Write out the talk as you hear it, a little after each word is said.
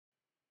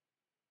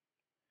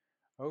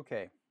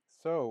Okay,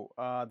 so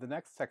the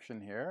next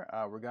section here,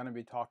 we're going to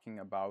be talking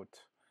about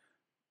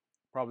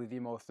probably the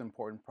most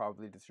important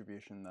probability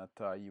distribution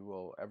that you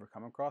will ever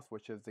come across,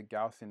 which is the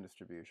Gaussian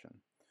distribution.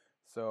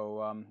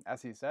 So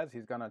as he says,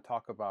 he's going to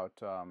talk about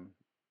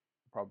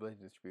probability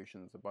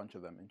distributions, a bunch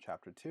of them in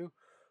chapter 2,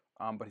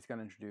 but he's going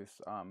to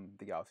introduce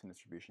the Gaussian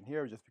distribution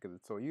here just because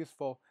it's so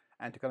useful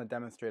and to kind of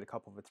demonstrate a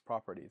couple of its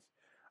properties.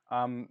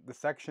 The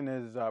section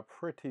is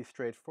pretty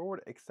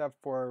straightforward except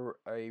for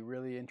a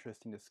really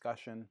interesting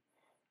discussion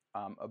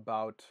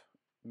about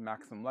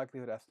maximum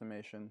likelihood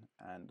estimation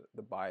and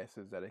the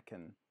biases that it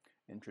can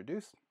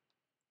introduce,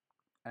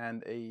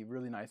 and a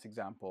really nice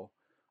example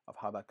of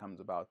how that comes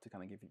about to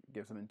kind of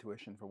give some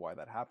intuition for why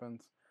that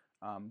happens.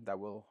 That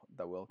will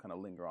kind of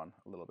linger on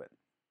a little bit.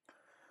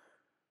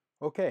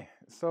 Okay,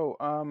 so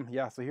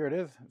yeah, so here it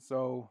is.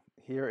 So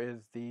here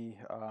is the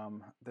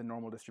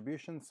normal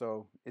distribution.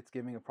 So it's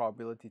giving a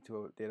probability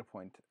to a data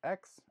point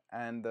x,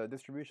 and the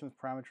distribution is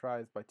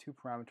parameterized by two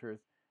parameters,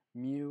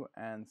 mu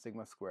and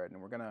sigma squared.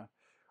 And we're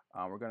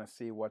gonna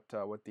see what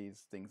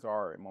these things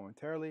are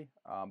momentarily,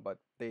 but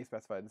they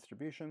specify the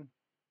distribution.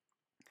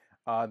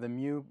 The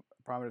mu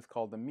parameter is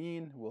called the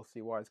mean. We'll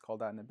see why it's called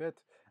that in a bit.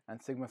 And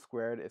sigma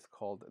squared is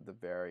called the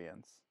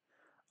variance.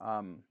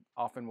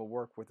 Often we'll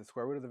work with the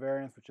square root of the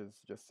variance, which is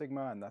just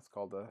sigma, and that's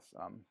called the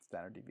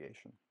standard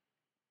deviation.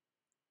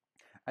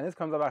 And this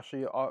comes up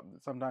actually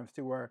sometimes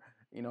too, where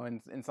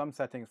in some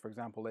settings, for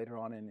example, later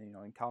on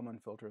in Kalman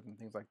filters and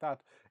things like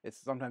that, it's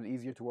sometimes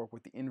easier to work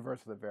with the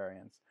inverse of the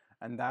variance,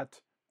 and that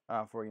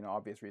for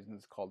obvious reasons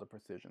is called a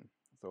precision.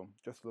 So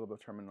just a little bit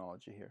of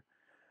terminology here.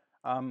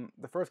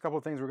 The first couple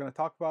of things we're going to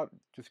talk about,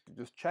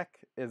 just check,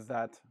 is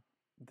that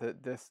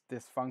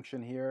this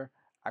function here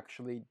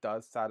actually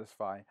does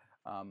satisfy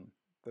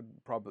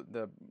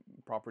the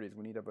properties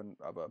we need of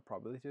a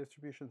probability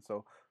distribution.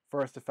 So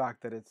first, the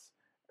fact that it's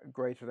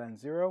greater than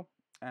 0,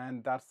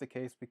 and that's the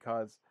case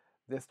because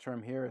this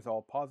term here is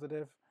all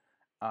positive,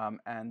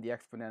 and the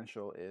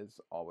exponential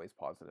is always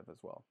positive as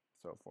well.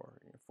 So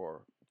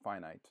for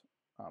finite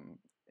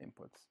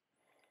inputs.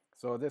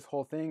 So this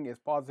whole thing is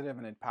positive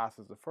and it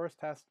passes the first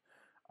test.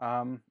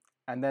 And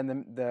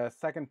then the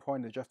second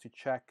point is just to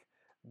check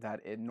that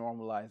it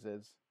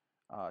normalizes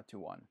to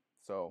 1.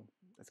 So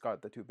it's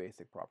got the two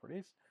basic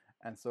properties.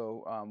 And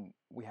so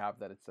we have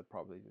that it's a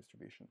probability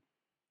distribution.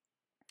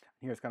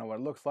 Here's kind of what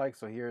it looks like.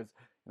 So here's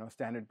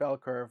standard bell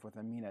curve with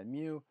a mean at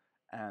mu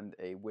and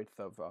a width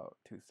of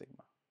 2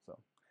 sigma. So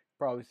you've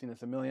probably seen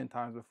this a million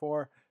times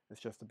before. It's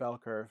just a bell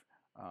curve,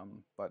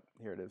 but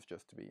here it is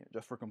just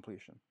for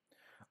completion.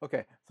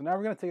 Okay, so now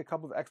we're going to take a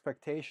couple of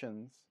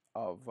expectations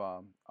of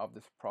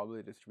this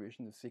probability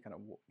distribution to see kind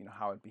of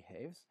how it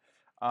behaves.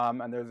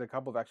 And there's a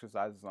couple of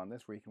exercises on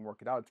this where you can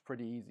work it out. It's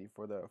pretty easy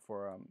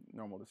for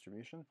normal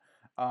distribution.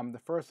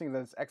 The first thing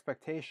is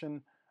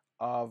expectation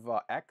of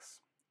x,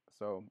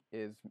 so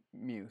is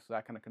mu. So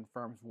that kind of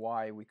confirms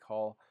why we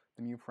call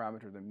the mu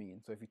parameter the mean.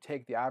 So if you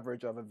take the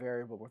average of a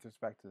variable with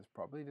respect to this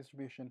probability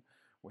distribution,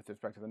 with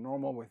respect to the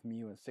normal, with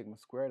mu and sigma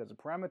squared as the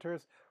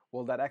parameters,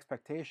 well, that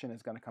expectation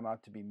is going to come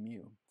out to be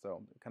mu.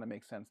 So it kind of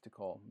makes sense to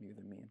call mu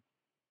the mean.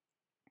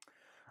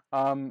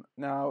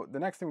 Now, the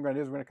next thing we're going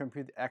to do is we're going to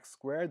compute the x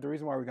squared. The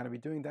reason why we're going to be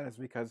doing that is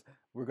because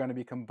we're going to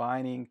be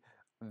combining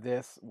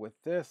this with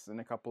this and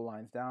a couple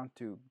lines down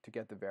to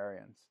get the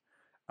variance.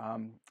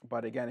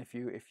 But again, if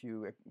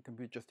you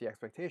compute just the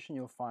expectation,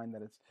 you'll find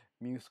that it's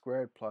mu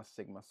squared plus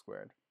sigma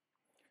squared.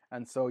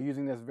 And so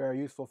using this very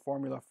useful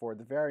formula for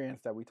the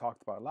variance that we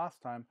talked about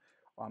last time,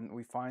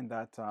 we find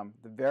that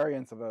the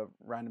variance of a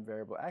random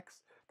variable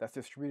x that's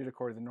distributed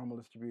according to the normal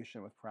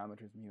distribution with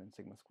parameters mu and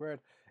sigma squared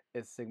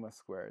is sigma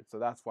squared. So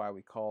that's why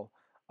we call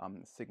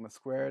sigma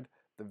squared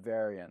the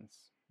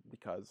variance,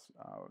 because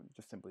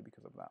just simply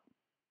because of that.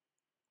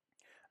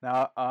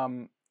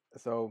 Now,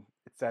 so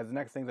it says the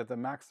next thing that the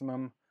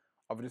maximum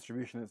of a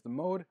distribution is the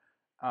mode.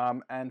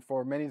 And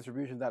for many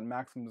distributions, that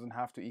maximum doesn't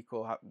have to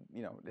equal,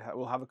 it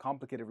will have a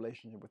complicated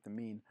relationship with the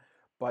mean.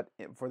 But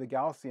for the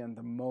Gaussian,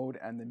 the mode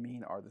and the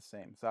mean are the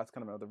same. So that's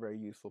kind of another very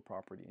useful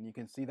property. And you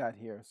can see that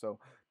here. So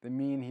the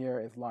mean here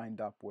is lined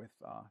up with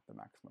the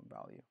maximum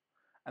value.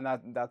 And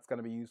that's going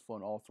to be useful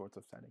in all sorts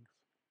of settings.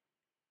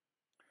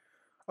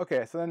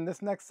 Okay, so then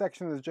this next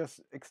section is just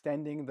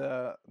extending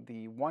the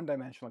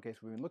one-dimensional case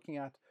we've been looking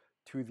at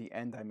to the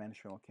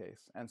n-dimensional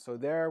case. And so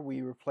there we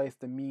replace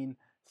the mean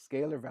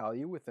scalar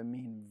value with the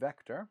mean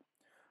vector.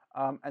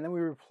 And then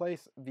we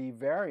replace the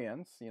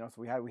variance, so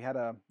we had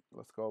a,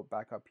 let's go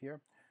back up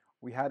here.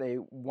 We had a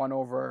 1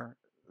 over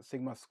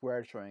sigma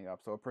squared showing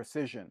up, so a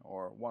precision,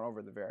 or 1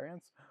 over the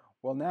variance.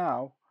 Well,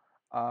 now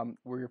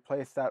we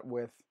replace that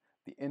with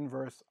the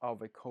inverse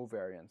of a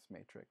covariance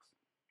matrix.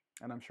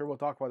 And I'm sure we'll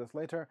talk about this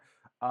later,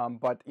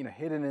 but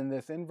hidden in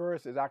this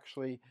inverse is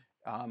actually,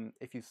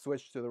 if you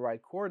switch to the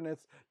right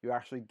coordinates, you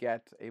actually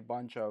get a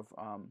bunch of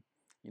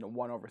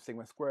 1 over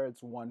sigma squared,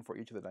 it's 1 for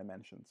each of the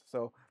dimensions.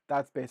 So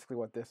that's basically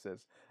what this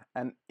is.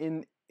 And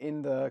in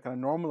the kind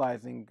of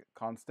normalizing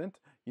constant,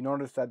 you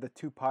notice that the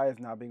 2 pi is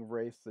now being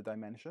raised to the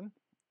dimension,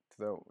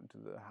 to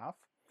the half.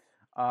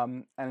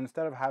 And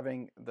instead of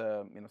having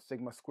the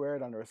sigma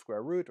squared under a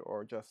square root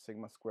or just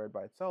sigma squared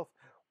by itself,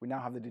 we now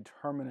have the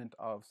determinant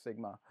of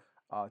sigma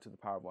to the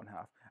power of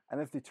 1/2. And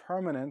this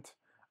determinant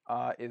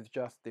is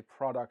just the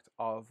product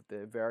of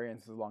the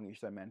variances along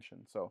each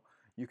dimension. So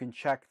you can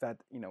check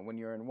that when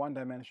you're in one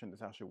dimension,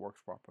 this actually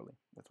works properly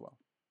as well.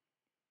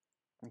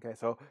 Okay,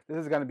 so this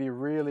is going to be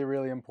really,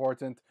 really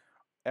important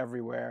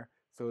everywhere.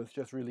 So it's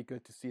just really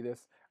good to see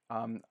this.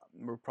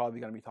 We're probably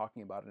going to be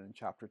talking about it in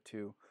chapter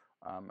 2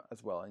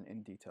 as well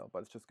in detail, but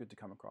it's just good to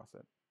come across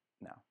it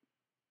now.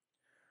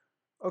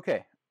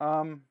 Okay,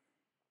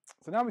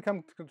 so now we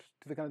come to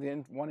the kind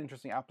of one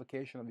interesting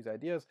application of these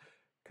ideas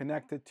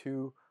connected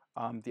to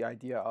the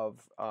idea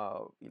of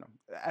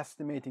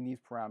estimating these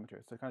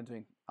parameters. So kind of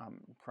doing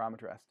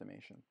parameter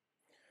estimation.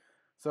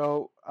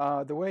 So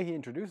the way he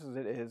introduces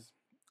it is,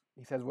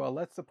 he says, well,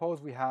 let's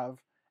suppose we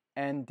have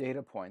n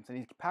data points, and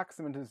he packs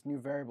them into this new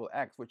variable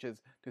x, which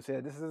is to say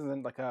that this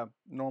isn't like a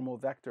normal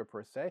vector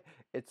per se.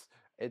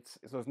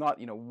 So it's not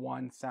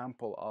one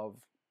sample of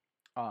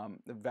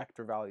the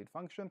vector valued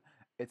function.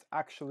 It's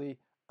actually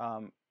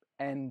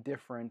n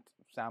different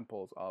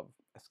samples of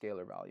a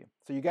scalar value.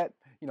 So you get,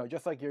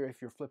 just like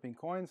if you're flipping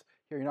coins,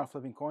 here you're not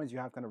flipping coins, you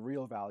have kind of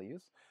real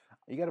values.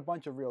 You get a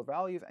bunch of real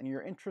values, and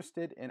you're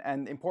interested in,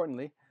 and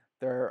importantly,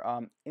 they're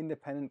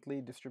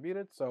independently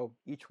distributed. So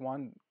each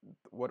one,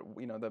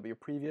 your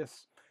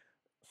previous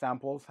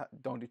samples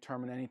don't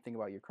determine anything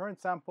about your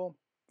current sample.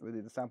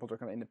 The samples are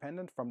kind of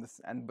independent from this,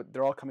 but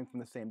they're all coming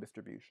from the same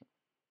distribution.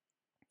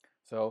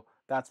 So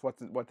that's what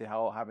they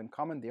all have in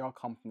common. They all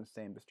come from the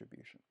same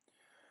distribution.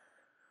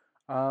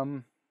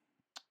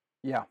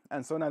 Yeah,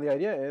 and so now the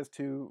idea is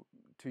to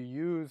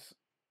use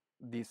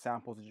these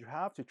samples that you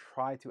have to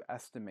try to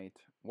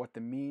estimate what the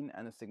mean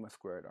and the sigma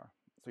squared are.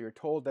 So you're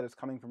told that it's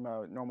coming from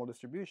a normal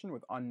distribution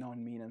with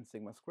unknown mean and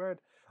sigma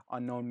squared,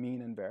 unknown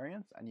mean and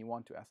variance, and you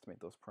want to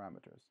estimate those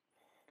parameters.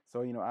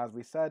 So, as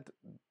we said,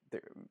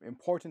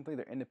 importantly,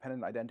 they're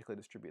independent, identically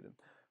distributed.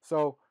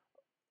 So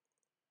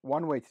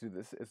one way to do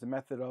this is the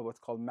method of what's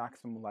called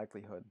maximum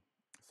likelihood.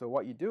 So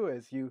what you do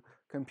is you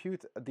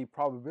compute the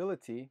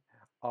probability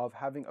of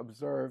having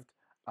observed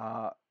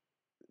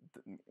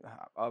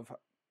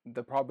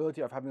the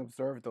probability of having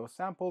observed those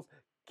samples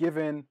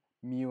given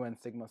mu and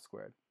sigma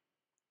squared.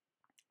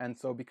 And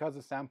so because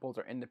the samples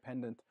are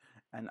independent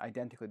and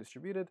identically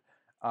distributed,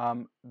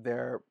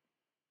 the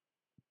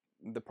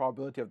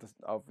probability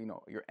of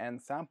your n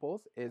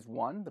samples is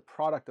 1, the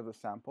product of the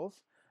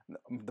samples,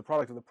 the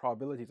product of the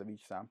probabilities of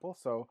each sample.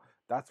 So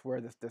that's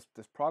where this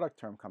product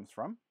term comes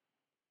from.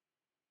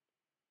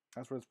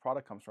 That's where this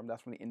product comes from.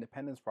 That's from the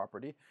independence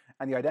property.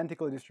 And the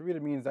identically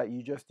distributed means that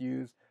you just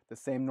use the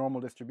same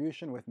normal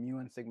distribution with mu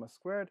and sigma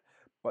squared,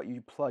 but you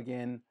plug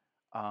in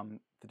the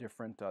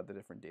different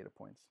data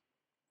points.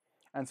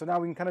 And so now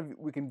we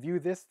can view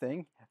this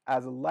thing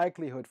as a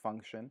likelihood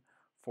function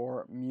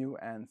for mu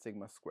and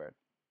sigma squared.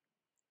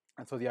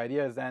 And so the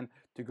idea is then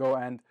to go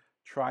and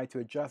try to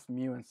adjust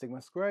mu and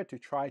sigma squared to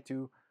try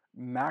to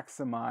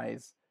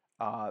maximize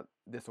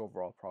this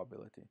overall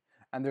probability.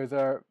 And there's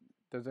a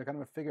kind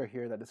of a figure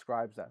here that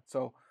describes that.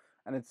 So,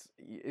 and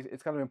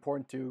it's kind of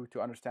important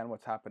to understand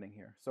what's happening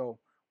here. So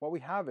what we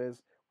have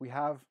is, we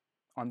have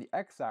on the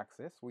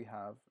x-axis, we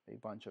have a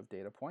bunch of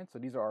data points. So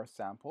these are our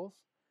samples.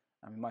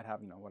 And we might have,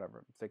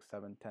 whatever, 6,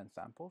 7, 10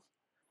 samples.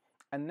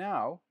 And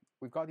now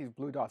we've got these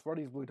blue dots. What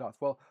are these blue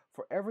dots? Well,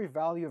 for every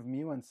value of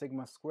mu and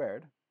sigma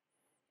squared,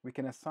 we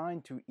can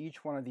assign to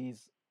each one of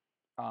these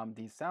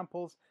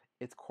samples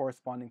its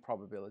corresponding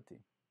probability.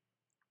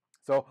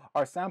 So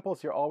our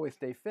samples here always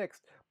stay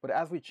fixed, but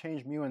as we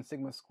change mu and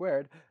sigma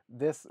squared,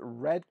 this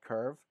red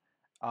curve,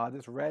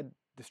 this red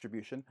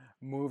distribution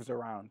moves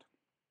around.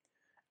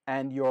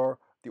 And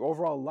the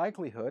overall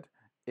likelihood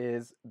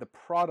is the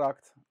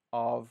product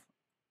of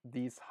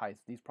these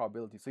heights, these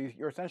probabilities. So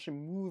you're essentially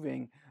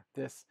moving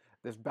this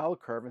bell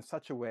curve in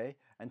such a way,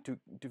 and to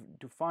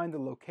find the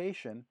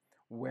location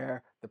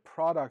where the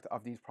product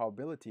of these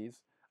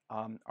probabilities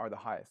are the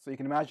highest. So you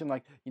can imagine,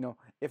 like,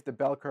 if the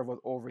bell curve was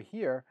over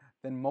here,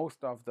 then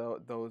most of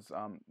those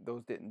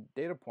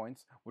data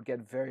points would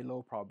get very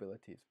low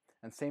probabilities.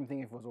 And same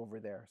thing if it was over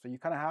there. So you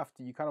kind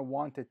of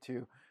want it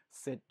to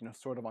sit,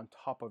 sort of on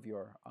top of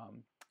your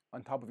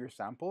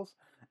samples,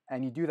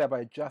 and you do that by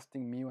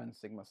adjusting mu and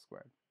sigma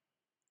squared.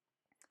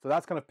 So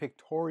that's kind of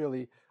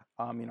pictorially,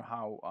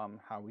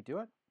 how we do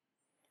it.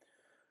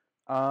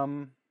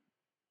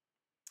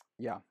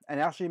 Yeah, and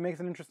actually it makes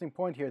an interesting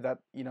point here that,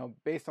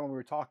 based on what we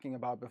were talking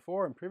about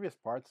before in previous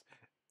parts,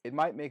 it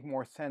might make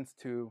more sense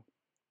to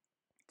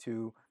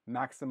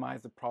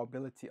maximize the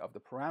probability of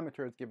the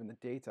parameters given the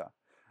data.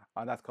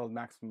 That's called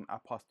maximum a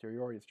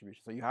posteriori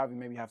distribution. So you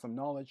maybe have some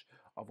knowledge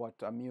of what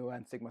mu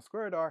and sigma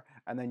squared are,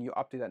 and then you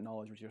update that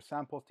knowledge with your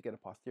samples to get a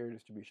posterior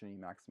distribution, and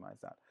you maximize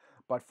that.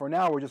 But for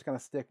now, we're just going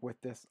to stick with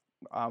this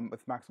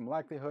with maximum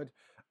likelihood,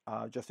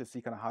 just to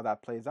see kind of how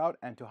that plays out,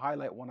 and to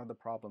highlight one of the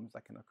problems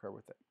that can occur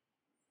with it.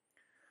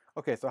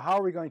 Okay, so how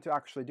are we going to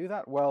actually do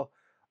that? Well,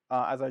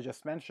 as I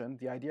just mentioned,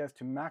 the idea is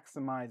to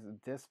maximize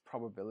this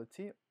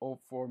probability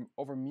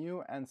over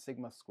mu and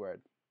sigma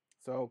squared.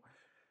 So,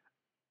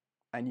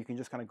 and you can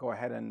just kind of go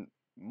ahead and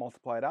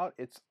multiply it out.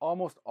 It's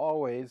almost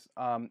always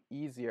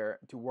easier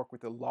to work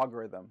with the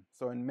logarithm.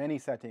 So in many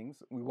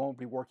settings, we won't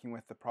be working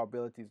with the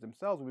probabilities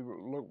themselves. We'll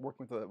be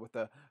working with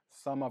the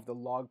sum of the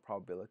log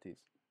probabilities.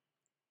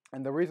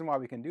 And the reason why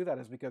we can do that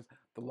is because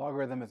the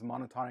logarithm is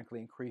monotonically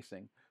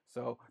increasing.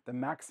 So the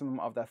maximum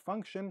of that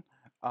function,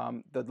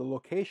 the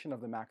location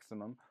of the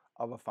maximum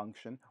of a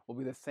function will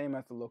be the same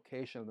as the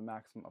location of the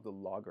maximum of the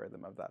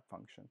logarithm of that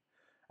function.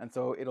 And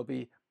so it'll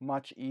be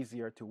much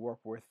easier to work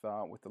with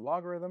the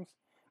logarithms.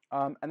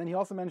 And then he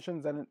also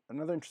mentions that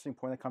another interesting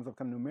point that comes up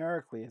kind of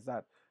numerically is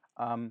that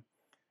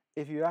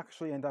if you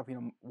actually end up,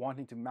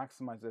 wanting to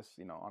maximize this,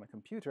 on a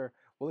computer,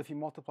 well, if you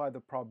multiply the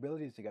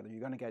probabilities together, you're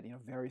going to get,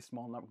 very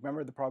small numbers.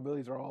 Remember, the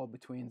probabilities are all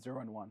between 0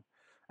 and 1.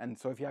 And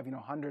so if you have,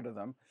 100 of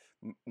them,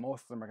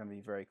 most of them are going to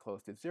be very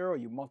close to 0.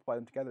 You multiply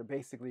them together,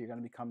 basically, you're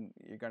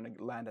going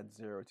to land at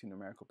 0 to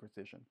numerical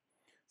precision.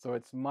 So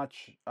it's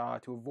much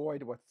to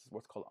avoid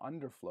what's called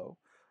underflow.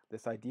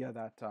 This idea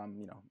that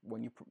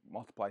when you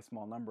multiply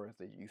small numbers,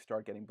 that you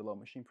start getting below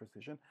machine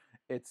precision.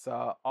 It's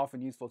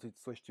often useful to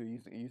switch to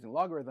using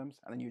logarithms,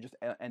 and then you just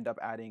end up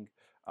adding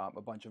a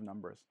bunch of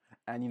numbers.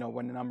 And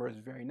when the number is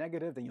very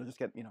negative, then you'll just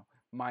get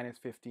minus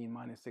 15,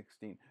 minus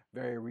 16,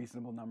 very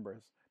reasonable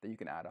numbers that you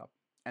can add up,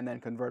 and then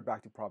convert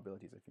back to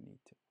probabilities if you need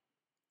to.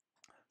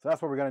 So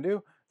that's what we're going to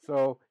do.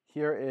 So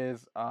here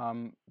is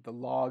the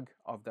log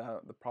of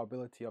the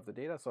probability of the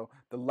data. So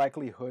the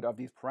likelihood of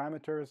these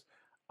parameters,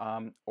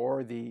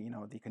 or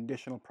the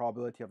conditional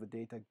probability of the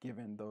data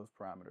given those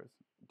parameters.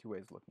 Two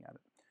ways of looking at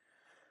it.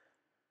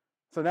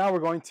 So now we're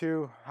going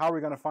to, how are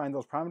we going to find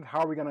those parameters? How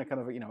are we going to kind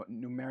of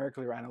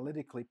numerically or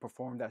analytically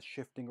perform that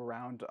shifting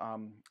around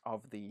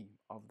of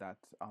that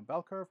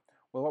bell curve?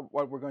 Well,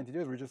 what we're going to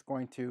do is we're just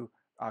going to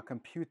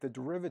compute the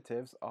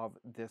derivatives of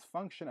this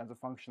function as a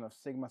function of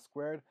sigma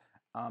squared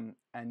and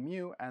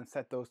mu, and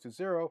set those to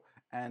 0,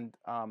 and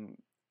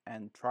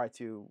try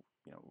to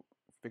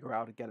figure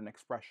out to get an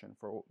expression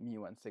for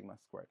mu and sigma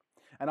squared.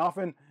 And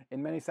often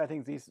in many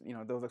settings, these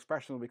those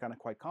expressions will be kind of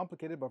quite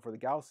complicated, but for the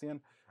Gaussian,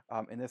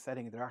 in this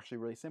setting, they're actually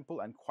really simple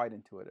and quite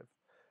intuitive.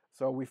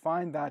 So we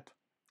find that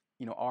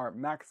our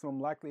maximum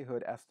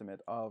likelihood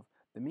estimate of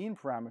the mean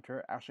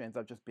parameter actually ends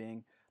up just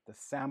being the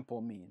sample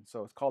mean.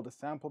 So it's called the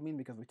sample mean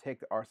because we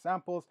take our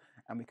samples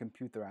and we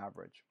compute their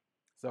average.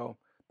 So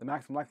the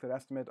maximum likelihood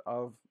estimate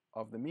of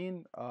the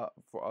mean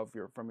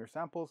from your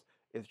samples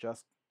is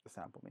just the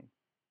sample mean.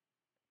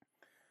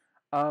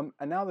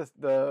 And now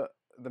the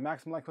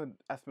maximum likelihood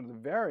estimate of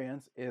the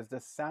variance is the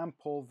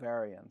sample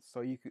variance.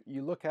 So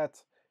you look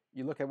at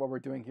what we're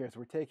doing here. So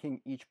we're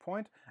taking each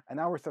point, and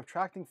now we're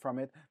subtracting from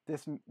it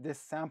this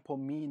sample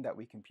mean that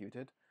we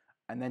computed,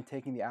 and then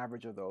taking the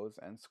average of those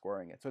and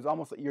squaring it. So it's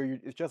almost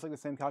it's just like the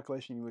same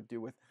calculation you would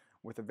do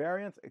with a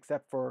variance,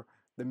 except for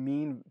the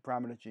mean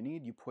parameter that you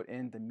need, you put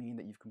in the mean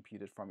that you've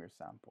computed from your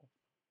sample.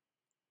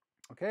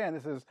 Okay, and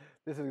this is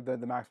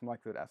the maximum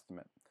likelihood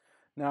estimate.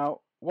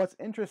 Now, what's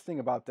interesting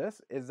about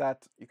this is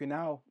that you can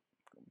now,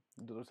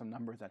 those are some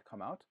numbers that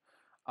come out,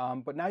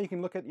 but now you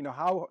can look at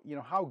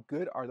how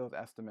good are those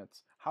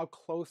estimates? How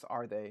close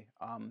are they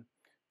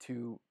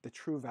to the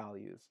true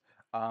values?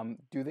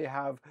 Do they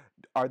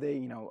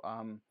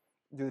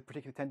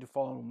particularly tend to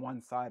fall on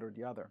one side or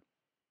the other?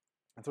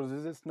 And so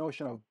there's this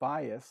notion of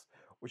bias,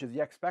 which is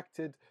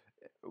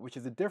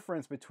the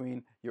difference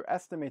between your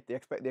estimate, the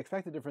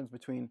expected difference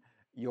between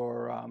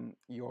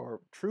your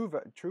true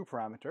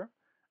parameter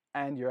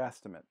and your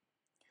estimate.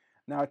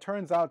 Now it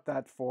turns out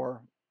that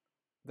for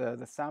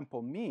the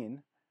sample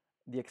mean,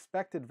 the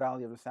expected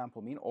value of the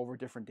sample mean over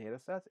different data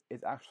sets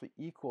is actually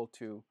equal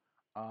to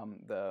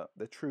the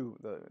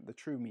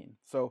true mean.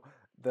 So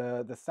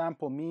the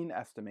sample mean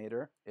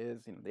estimator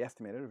is the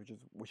estimator,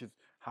 which is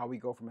how we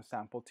go from a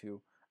sample to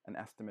an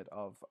estimate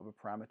of a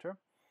parameter.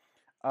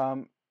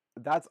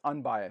 That's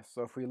unbiased.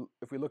 So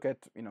if we look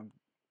at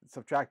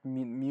subtract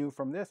mu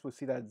from this, we'll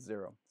see that it's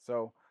 0.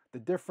 So the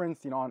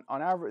difference, on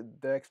average,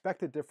 the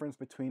expected difference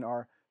between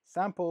our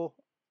sample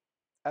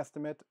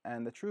estimate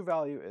and the true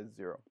value is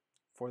 0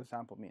 for the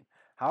sample mean.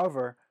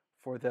 However,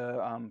 for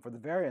the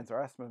variance,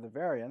 our estimate of the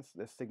variance,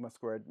 this sigma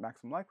squared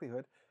maximum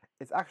likelihood,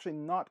 it's actually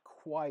not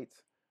quite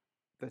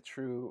the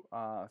true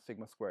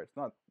sigma squared. It's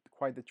not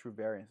quite the true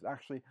variance. It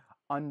actually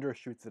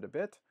undershoots it a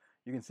bit.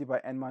 You can see by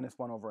n minus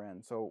 1 over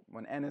n. So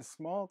when n is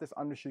small, this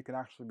undershoot can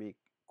actually be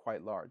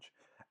quite large.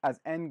 As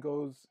n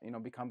goes,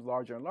 becomes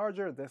larger and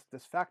larger,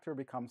 this factor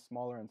becomes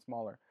smaller and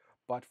smaller.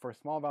 But for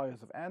small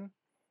values of n,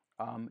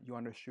 you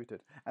undershoot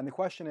it. And the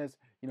question is,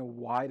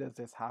 why does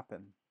this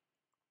happen?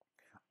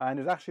 And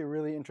there's actually a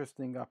really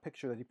interesting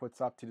picture that he puts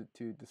up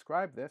to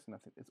describe this, and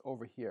it's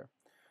over here.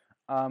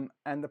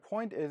 And the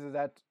point is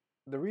that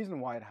the reason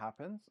why it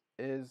happens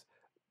is,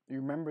 you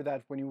remember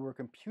that when you were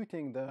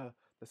computing the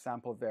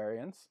sample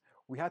variance,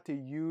 we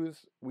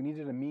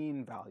needed a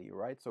mean value,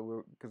 right?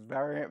 So because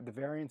the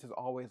variance is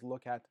always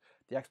look at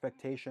the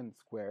expectation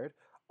squared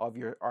of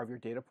your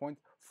data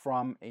points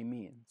from a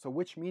mean. So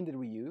which mean did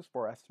we use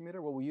for our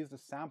estimator? Well, we used the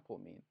sample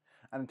mean.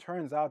 And it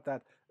turns out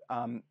that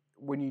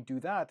when you do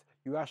that,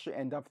 you actually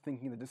end up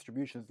thinking the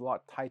distribution is a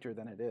lot tighter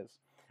than it is.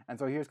 And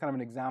so here's kind of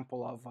an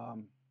example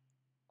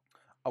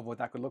of what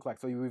that could look like.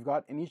 So we've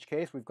got, in each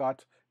case, we've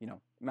got,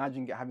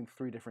 imagine having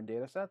 3 different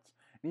data sets.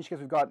 In each case,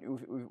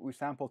 we've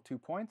sampled 2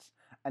 points,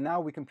 and now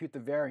we compute the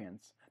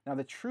variance. Now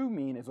the true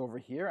mean is over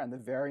here, and the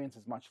variance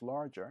is much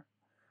larger,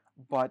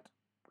 but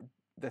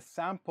the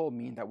sample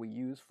mean that we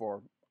use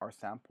for our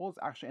samples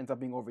actually ends up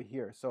being over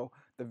here. So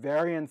the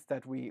variance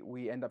that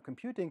we end up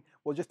computing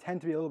will just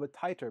tend to be a little bit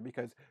tighter,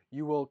 because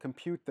you will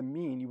compute the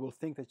mean. You will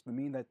think that the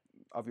mean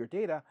of your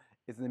data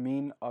is the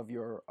mean of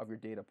your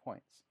data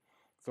points.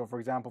 So for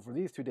example, for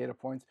these 2 data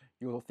points,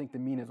 you will think the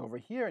mean is over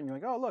here, and you're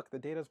like, oh, look, the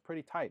data is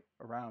pretty tight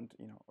around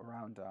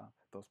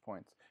those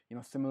points.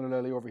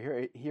 Similarly over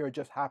here, it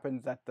just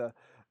happens that the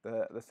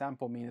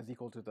sample mean is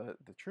equal to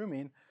the true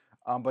mean,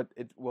 but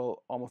it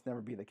will almost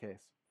never be the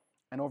case.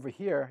 And over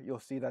here, you'll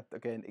see that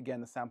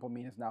again the sample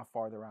mean is now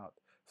farther out.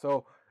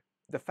 So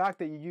the fact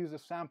that you use a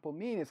sample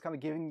mean is kind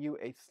of giving you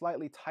a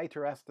slightly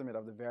tighter estimate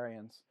of the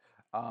variance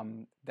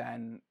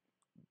than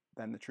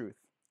the truth,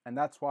 and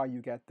that's why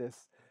you get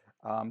this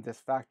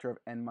factor of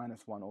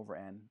n-1 over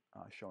n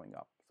showing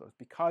up. So it's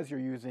because you're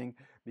using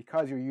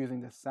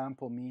the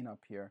sample mean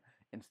up here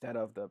instead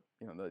of the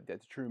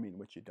true mean,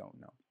 which you don't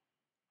know.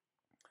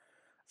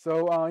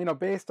 So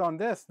based on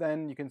this,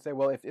 then you can say,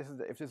 well, if this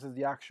is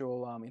the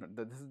actual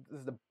this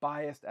is the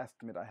biased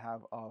estimate I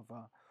have of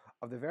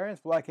the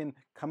variance, well, I can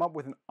come up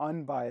with an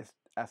unbiased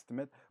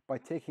estimate by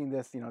taking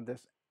this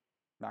this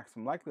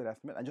maximum likelihood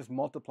estimate and just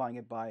multiplying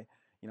it by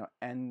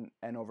n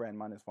over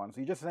n-1.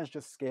 So you just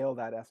essentially scale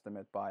that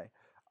estimate by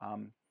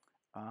kind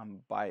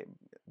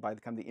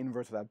of the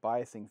inverse of that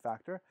biasing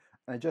factor,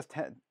 and it just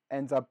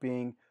ends up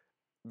being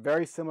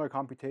very similar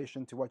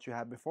computation to what you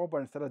had before, but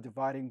instead of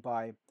dividing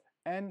by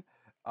n,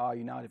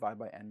 you now divide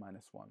by n-1.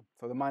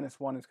 So the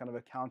 -1 is kind of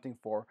accounting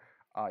for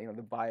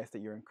the bias that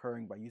you're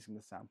incurring by using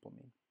the sample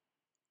mean.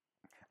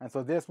 And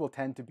so this will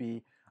tend to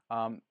be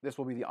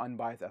the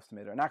unbiased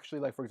estimator. And actually,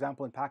 like for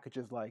example, in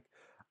packages like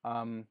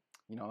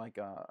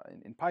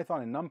in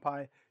Python and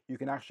NumPy, you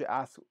can actually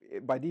ask,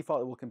 by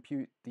default it will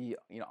compute the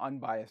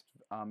unbiased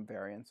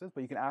variances,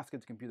 but you can ask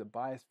it to compute the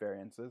biased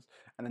variances,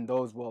 and then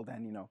those will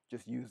then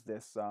just use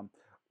this,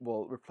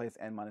 will replace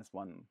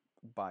n-1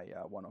 by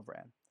 1 over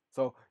n.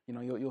 So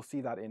you'll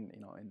see that in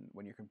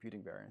when you're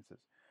computing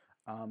variances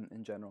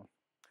in general.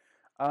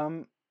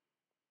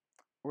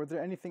 Were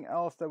there anything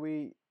else that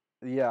we?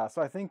 Yeah,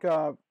 so I think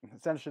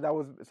essentially that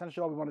was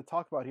all we want to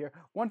talk about here.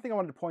 One thing I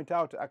wanted to point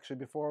out actually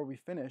before we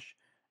finish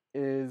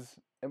is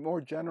a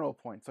more general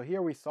point. So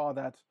here we saw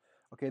that,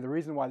 okay, the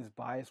reason why this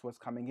bias was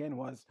coming in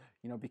was,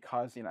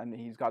 because, and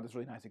he's got this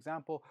really nice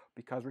example,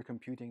 because we're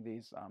computing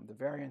these, the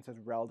variances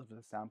relative to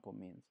the sample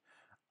means.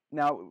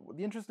 Now,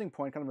 the interesting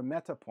point, kind of a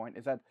meta point,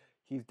 is that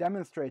he's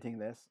demonstrating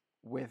this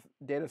with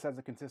data sets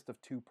that consist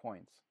of 2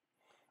 points.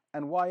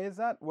 And why is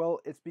that? Well,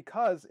 it's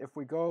because if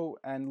we go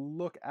and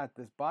look at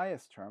this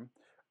bias term,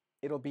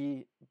 it'll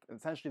be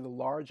essentially the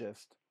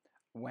largest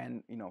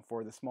when,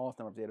 for the smallest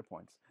number of data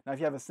points. Now, if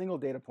you have a single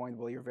data point,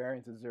 well, your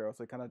variance is 0,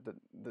 so kind of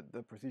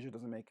the procedure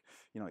doesn't make,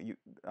 you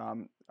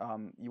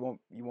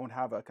won't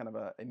have a kind of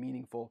a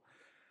meaningful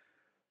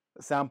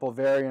sample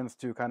variance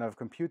to kind of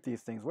compute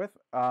these things with.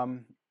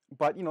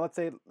 But let's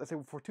say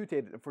for two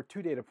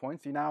data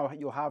points,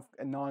 you'll have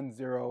a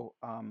non-zero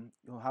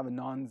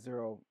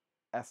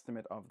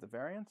estimate of the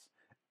variance,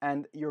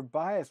 and your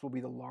bias will be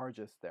the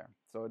largest there.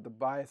 So the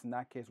bias in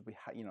that case will be,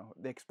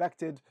 the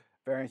expected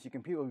variance you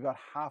compute will be about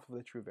half of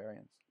the true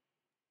variance.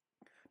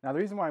 Now, the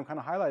reason why I'm kind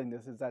of highlighting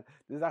this is that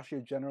this is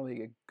actually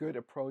generally a good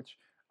approach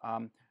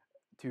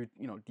to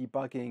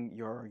debugging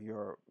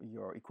your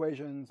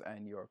equations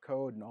and your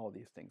code and all of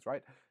these things,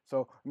 right?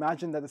 So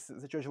imagine that the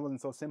situation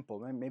wasn't so simple.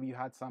 Maybe you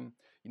had some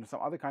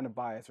other kind of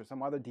bias or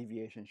some other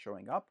deviation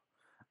showing up.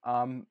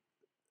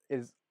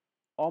 Is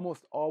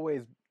almost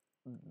always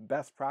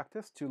best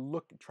practice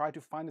to try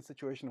to find a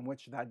situation in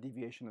which that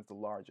deviation is the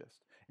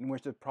largest, in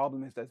which the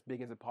problem is as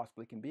big as it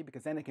possibly can be,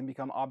 because then it can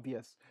become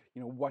obvious,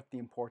 what the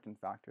important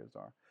factors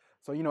are.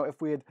 So,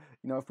 if we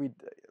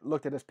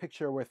looked at this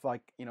picture with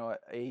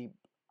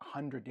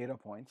 100 data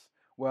points,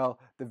 well,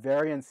 the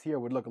variance here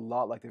would look a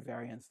lot like the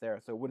variance there.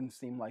 So it wouldn't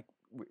seem like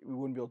we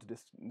wouldn't be able to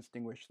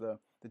distinguish the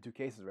 2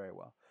 cases very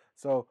well.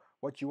 So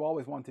what you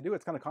always want to do,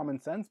 it's kind of common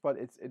sense, but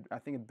I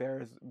think it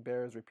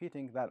bears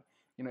repeating that,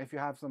 if you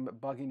have some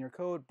bug in your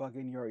code, bug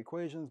in your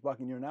equations, bug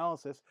in your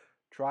analysis,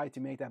 try to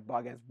make that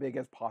bug as big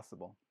as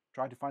possible.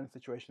 Try to find a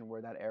situation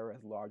where that error is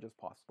as large as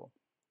possible.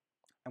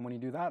 And when you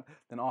do that,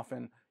 then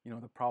often,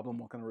 the problem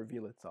will kind of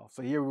reveal itself.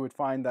 So here we would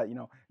find that,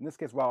 in this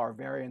case, wow, our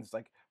variance is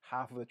like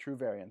half of the true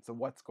variance. So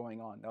what's going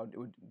on? Now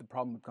the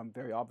problem would become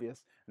very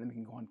obvious, and then we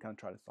can go on and kind of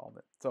try to solve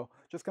it. So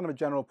just kind of a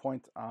general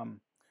point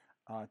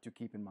to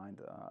keep in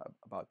mind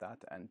about that,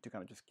 and to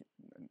kind of just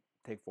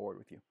take forward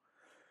with you.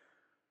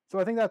 So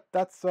I think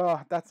that's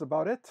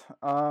about it.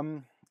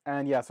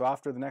 And yeah, so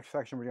after the next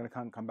section, we're going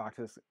to come back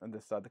to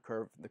the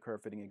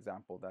curve fitting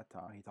example that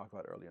he talked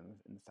about earlier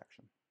in the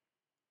section.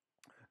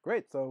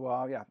 Great.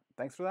 So yeah,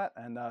 thanks for that,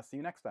 and see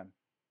you next time.